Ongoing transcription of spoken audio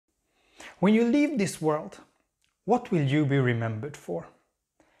When you leave this world, what will you be remembered for?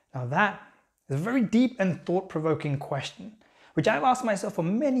 Now that is a very deep and thought-provoking question, which I've asked myself for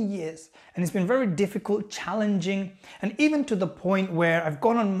many years, and it's been very difficult, challenging, and even to the point where I've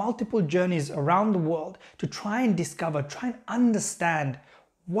gone on multiple journeys around the world to try and discover, try and understand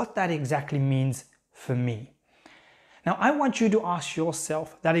what that exactly means for me. Now, I want you to ask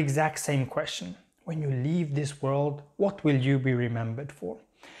yourself that exact same question. When you leave this world, what will you be remembered for?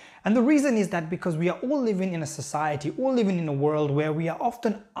 And the reason is that because we are all living in a society, all living in a world where we are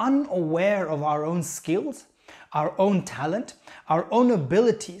often unaware of our own skills, our own talent, our own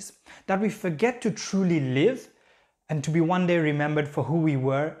abilities, that we forget to truly live and to be one day remembered for who we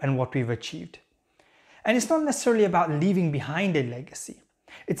were and what we've achieved. And it's not necessarily about leaving behind a legacy.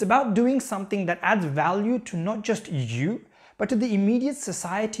 It's about doing something that adds value to not just you, but to the immediate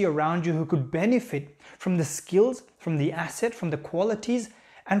society around you who could benefit from the skills, from the asset, from the qualities,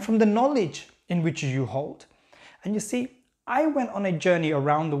 and from the knowledge in which you hold. And you see, I went on a journey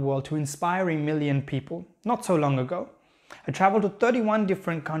around the world to inspire a million people not so long ago. I traveled to 31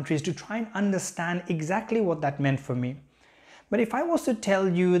 different countries to try and understand exactly what that meant for me. But if I was to tell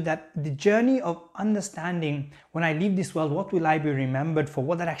you that the journey of understanding when I leave this world, what will I be remembered for,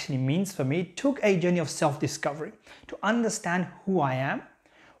 what that actually means for me, it took a journey of self-discovery to understand who I am,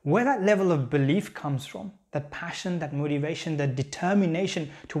 where that level of belief comes from, that passion, that motivation, that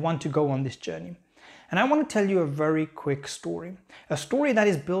determination to want to go on this journey. And I want to tell you a very quick story, a story that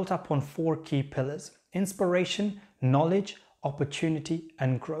is built up on 4 key pillars: inspiration, knowledge, opportunity,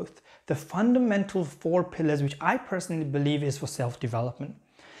 and growth. The fundamental 4 pillars which I personally believe is for self-development.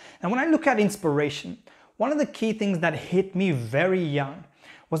 And when I look at inspiration, one of the key things that hit me very young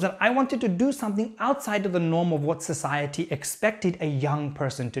was that I wanted to do something outside of the norm of what society expected a young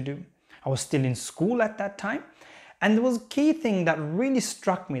person to do. I was still in school at that time, and there was a key thing that really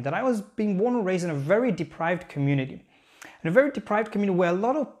struck me, that I was being born and raised in a very deprived community. In a very deprived community where a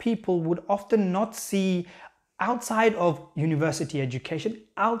lot of people would often not see outside of university education,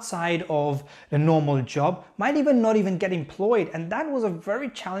 outside of the normal job, might even not even get employed. And that was a very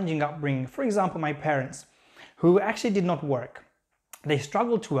challenging upbringing. For example, my parents, who actually did not work. They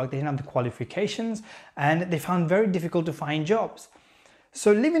struggled to work, they didn't have the qualifications, and they found it very difficult to find jobs.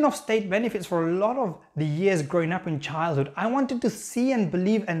 So living off state benefits for a lot of the years growing up in childhood, I wanted to see and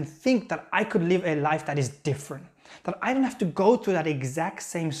believe and think that I could live a life that is different, that I don't have to go through that exact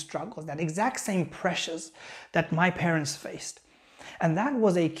same struggles, that exact same pressures that my parents faced. And that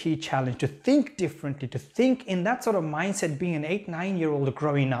was a key challenge, to think differently, to think in that sort of mindset, being an 8-9-year-old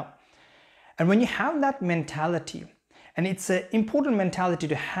growing up. And when you have that mentality, and it's an important mentality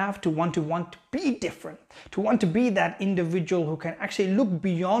to have, to want to be different, to want to be that individual who can actually look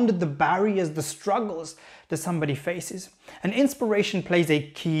beyond the barriers, the struggles that somebody faces. And inspiration plays a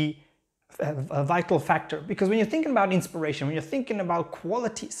key, a vital factor, because when you're thinking about inspiration, when you're thinking about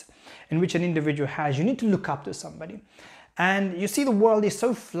qualities in which an individual has, you need to look up to somebody. And you see the world is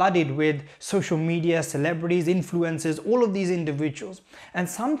so flooded with social media, celebrities, influencers, all of these individuals. And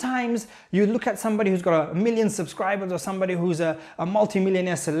sometimes you look at somebody who's got 1 million subscribers, or somebody who's a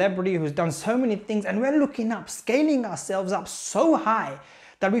multi-millionaire celebrity who's done so many things, and we're looking up, scaling ourselves up so high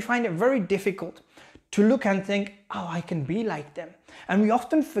that we find it very difficult to look and think, oh, I can be like them. And we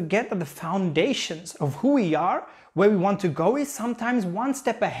often forget that the foundations of who we are, where we want to go, is sometimes one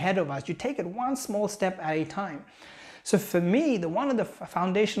step ahead of us. You take it one small step at a time. So for me, one of the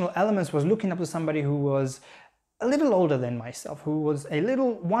foundational elements was looking up to somebody who was a little older than myself, who was a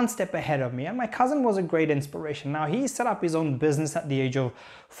little one step ahead of me. And my cousin was a great inspiration. Now, he set up his own business at the age of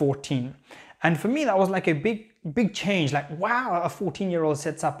 14. And for me, that was like a big change. Like, wow, a 14-year-old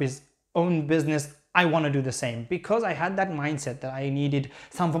sets up his own business. I want to do the same, because I had that mindset that I needed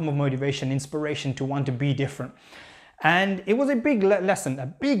some form of motivation, inspiration to want to be different. And it was a big lesson, a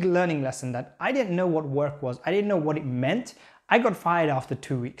big learning lesson, that I didn't know what work was. I didn't know what it meant. I got fired after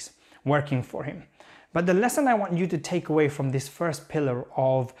 2 weeks working for him. But the lesson I want you to take away from this first pillar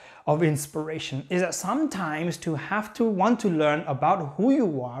of inspiration is that sometimes to want to learn about who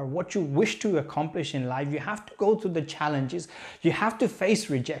you are, what you wish to accomplish in life, you have to go through the challenges. You have to face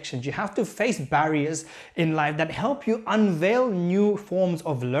rejections. You have to face barriers in life that help you unveil new forms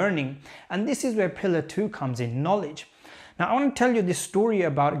of learning. And this is where pillar 2 comes in, knowledge. Now, I want to tell you this story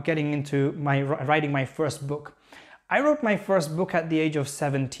about getting into writing my first book. I wrote my first book at the age of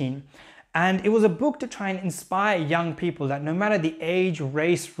 17. And it was a book to try and inspire young people that no matter the age,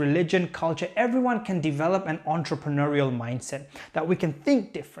 race, religion, culture, everyone can develop an entrepreneurial mindset, that we can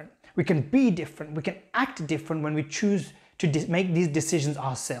think different, we can be different, we can act different when we choose to make these decisions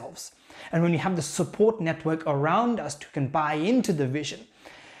ourselves. And when we have the support network around us who can buy into the vision.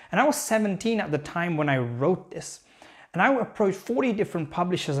 And I was 17 at the time when I wrote this. And I approached 40 different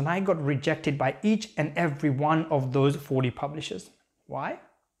publishers and I got rejected by each and every one of those 40 publishers. Why?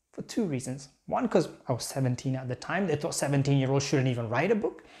 For two reasons. One, because I was 17 at the time. They thought 17-year-olds shouldn't even write a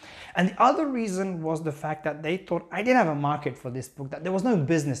book. And the other reason was the fact that they thought I didn't have a market for this book, that there was no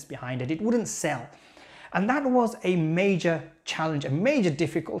business behind it. It wouldn't sell. And that was a major challenge, a major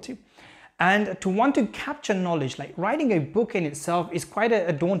difficulty. And to want to capture knowledge, like writing a book in itself is quite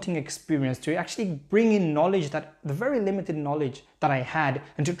a daunting experience, to actually bring in knowledge, that the very limited knowledge that I had,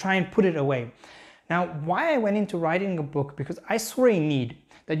 and to try and put it away. Now, why I went into writing a book, because I saw a need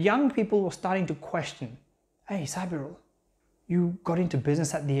that young people were starting to question. Hey, Sabirul, you got into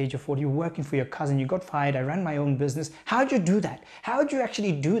business at the age of 40, you're working for your cousin, you got fired, I ran my own business. How'd you do that? How'd you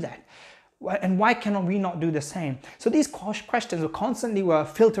actually do that? And why cannot we not do the same? So these questions were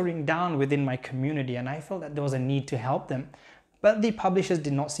filtering down within my community, and I felt that there was a need to help them. But the publishers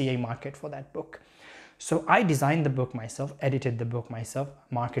did not see a market for that book. So I designed the book myself, edited the book myself,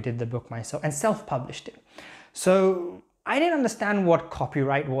 marketed the book myself, and self-published it. So I didn't understand what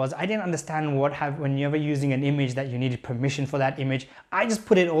copyright was. I didn't understand when you're ever using an image that you needed permission for that image. I just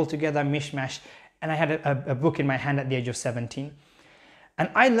put it all together, mishmash, and I had a book in my hand at the age of 17. And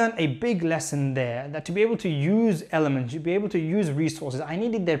I learned a big lesson there, that to be able to use elements, to be able to use resources, I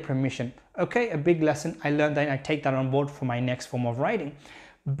needed their permission. Okay, a big lesson. I learned that, and I take that on board for my next form of writing.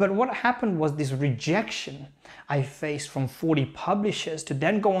 But what happened was this rejection I faced from 40 publishers, to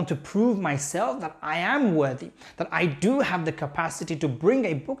then go on to prove myself that I am worthy, that I do have the capacity to bring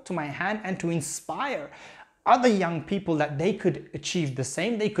a book to my hand and to inspire other young people that they could achieve the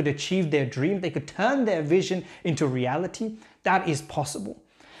same, they could achieve their dream, they could turn their vision into reality. That is possible.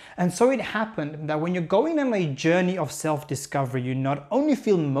 And so it happened that when you're going on a journey of self-discovery, you not only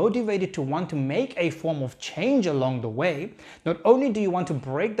feel motivated to want to make a form of change along the way, not only do you want to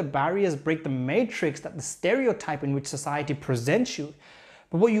break the barriers, break the matrix, that the stereotype in which society presents you,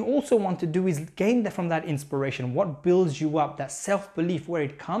 but what you also want to do is gain from that inspiration. What builds you up, that self-belief, where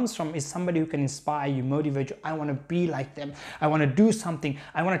it comes from, is somebody who can inspire you, motivate you. I want to be like them. I want to do something.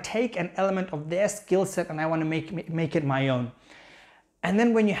 I want to take an element of their skill set and I want to make it my own. And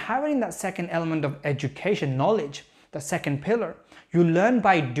then when you have it in that second element of education, knowledge, the second pillar, you learn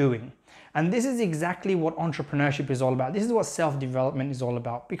by doing. And this is exactly what entrepreneurship is all about. This is what self-development is all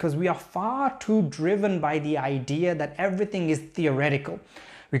about, because we are far too driven by the idea that everything is theoretical.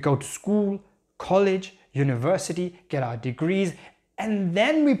 We go to school, college, university, get our degrees, and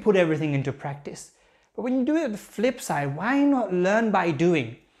then we put everything into practice. But when you do it the flip side, why not learn by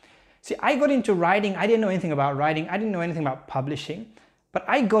doing? See, I got into writing. I didn't know anything about writing. I didn't know anything about publishing, but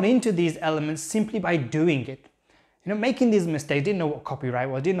I got into these elements simply by doing it. Making these mistakes, didn't know what copyright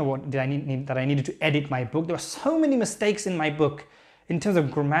was, didn't know what that I needed to edit my book. There were so many mistakes in my book in terms of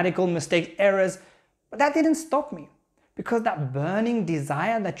grammatical mistakes, errors, but that didn't stop me, because that burning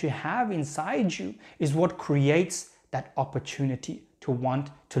desire that you have inside you is what creates that opportunity to want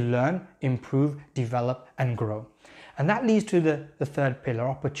to learn, improve, develop, and grow. And that leads to the third pillar,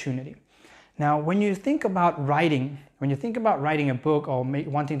 opportunity. Now, when you think about writing, a book or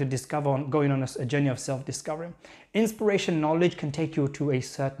wanting to discover, going on a journey of self-discovery, inspiration, knowledge can take you to a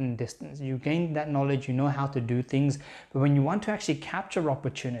certain distance. You gain that knowledge, you know how to do things, but when you want to actually capture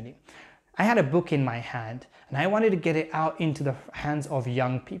opportunity, I had a book in my hand and I wanted to get it out into the hands of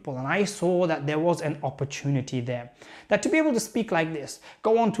young people, and I saw that there was an opportunity there. That to be able to speak like this,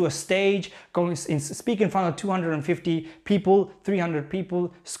 go onto a stage, speak in front of 250 people, 300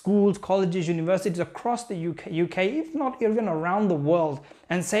 people, schools, colleges, universities across the UK, if not even around the world,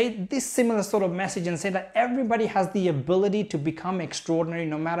 and say this similar sort of message, and say that everybody has the ability to become extraordinary,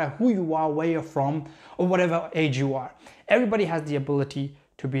 no matter who you are, where you're from, or whatever age you are. Everybody has the ability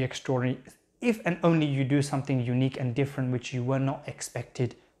to be extraordinary, if and only you do something unique and different which you were not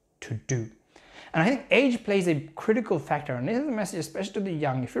expected to do. And I think age plays a critical factor, and this is a message especially to the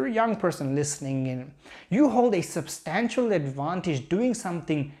young. If you're a young person listening in, you hold a substantial advantage doing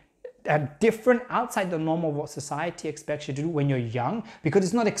something different, outside the norm of what society expects you to do when you're young, because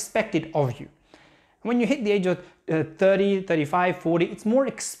it's not expected of you. When you hit the age of 30, 35, 40, it's more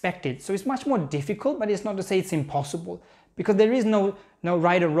expected. So it's much more difficult, but it's not to say it's impossible, because there is no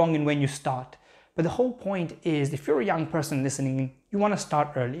right or wrong in when you start. But the whole point is, if you're a young person listening in, you want to start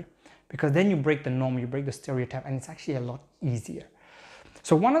early, because then you break the norm, you break the stereotype, and it's actually a lot easier.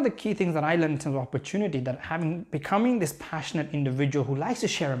 So one of the key things that I learned in terms of opportunity, that becoming this passionate individual who likes to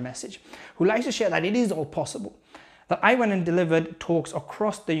share a message, who likes to share that it is all possible, that I went and delivered talks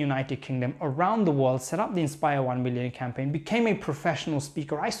across the United Kingdom, around the world, set up the Inspire1Million campaign, became a professional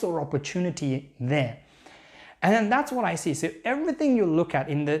speaker. I saw opportunity there. And then that's what I see. So everything you look at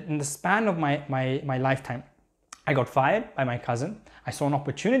in the span of my lifetime, I got fired by my cousin. I saw an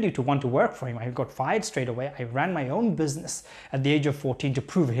opportunity to want to work for him. I got fired straight away. I ran my own business at the age of 14 to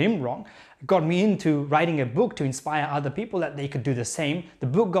prove him wrong. It got me into writing a book to inspire other people that they could do the same. The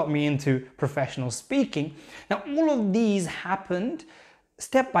book got me into professional speaking. Now, all of these happened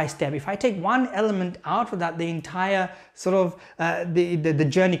step by step. If I take one element out of that, the entire sort of the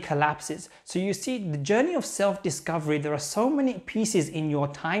journey collapses. So you see, the journey of self-discovery, there are so many pieces in your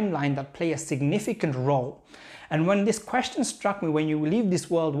timeline that play a significant role. And when this question struck me, when you leave this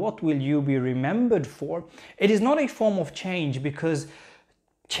world, what will you be remembered for? It is not a form of change, because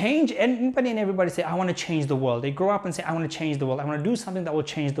change, anybody and everybody say, I want to change the world. They grow up and say, I want to change the world. I want to do something that will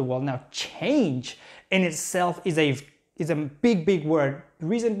change the world. Now, change in itself is a big word. The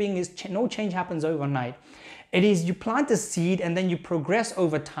reason being is no change happens overnight. It is you plant a seed and then you progress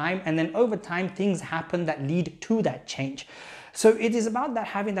over time, and then over time things happen that lead to that change. So it is about that,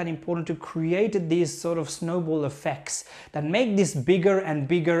 having that important to create these sort of snowball effects that make this bigger and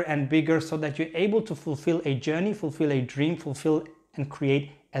bigger and bigger, so that you're able to fulfill a journey, fulfill a dream, fulfill and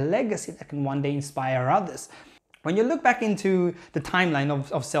create a legacy that can one day inspire others. When you look back into the timeline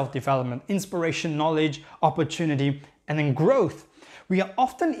of self-development, inspiration, knowledge, opportunity, and then growth, we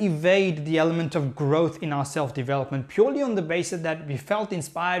often evade the element of growth in our self-development purely on the basis that we felt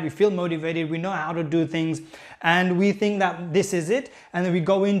inspired, we feel motivated, we know how to do things, and we think that this is it. And then we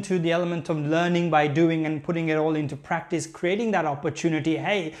go into the element of learning by doing and putting it all into practice, creating that opportunity.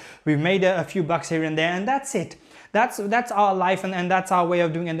 Hey, we've made a few bucks here and there, and that's it. That's our life, and that's our way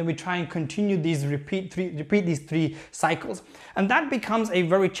of doing it. And then we try and continue these, repeat these three cycles. And that becomes a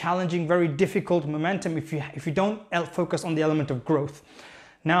very challenging, very difficult momentum if you don't focus on the element of growth.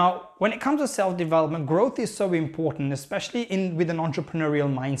 Now, when it comes to self-development, growth is so important, especially with an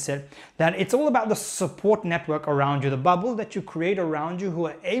entrepreneurial mindset, that it's all about the support network around you, the bubble that you create around you, who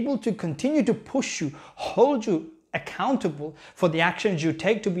are able to continue to push you, hold you accountable for the actions you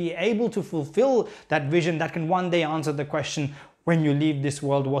take to be able to fulfill that vision that can one day answer the question, when you leave this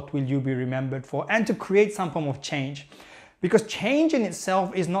world, what will you be remembered for? And to create some form of change. Because change in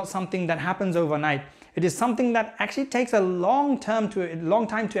itself is not something that happens overnight. It is something that actually takes a long time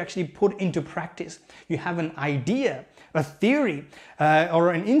to actually put into practice. You have an idea, a theory,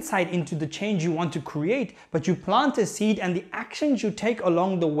 or an insight into the change you want to create, but you plant a seed, and the actions you take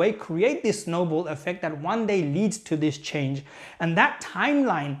along the way create this snowball effect that one day leads to this change. And that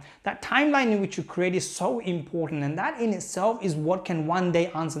timeline in which you create is so important, and that in itself is what can one day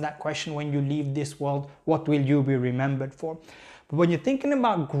answer that question, when you leave this world, what will you be remembered for? But when you're thinking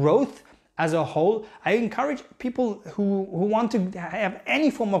about growth as a whole, I encourage people who want to have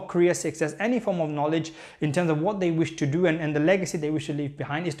any form of career success, any form of knowledge in terms of what they wish to do and the legacy they wish to leave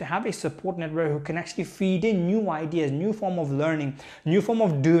behind, is to have a support network who can actually feed in new ideas, new form of learning, new form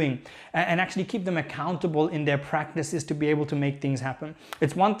of doing, and actually keep them accountable in their practices to be able to make things happen.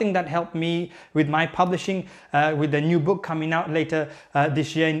 It's one thing that helped me with my publishing, with the new book coming out later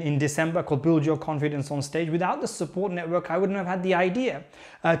this year in December, called Build Your Confidence on Stage. Without the support network, I wouldn't have had the idea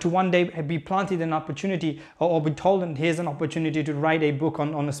to one day be planted an opportunity, or be told, and here's an opportunity to write a book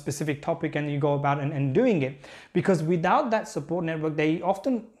on a specific topic, and you go about and doing it. Because without that support network,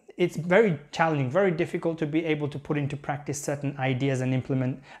 it's very challenging, very difficult to be able to put into practice certain ideas and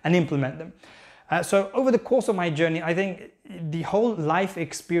implement them. So over the course of my journey, I think the whole life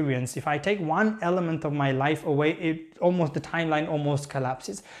experience, if I take one element of my life away, the timeline almost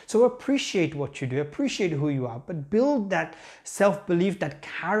collapses. So appreciate what you do, appreciate who you are, but build that self-belief, that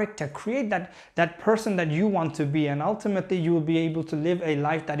character, create that person that you want to be, and ultimately you will be able to live a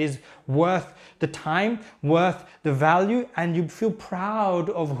life that is worth the time, worth the value, and you feel proud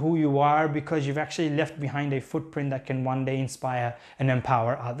of who you are, because you've actually left behind a footprint that can one day inspire and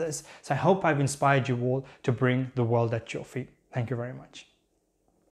empower others. So I hope I've inspired you all to bring the world at your feet. Thank you very much.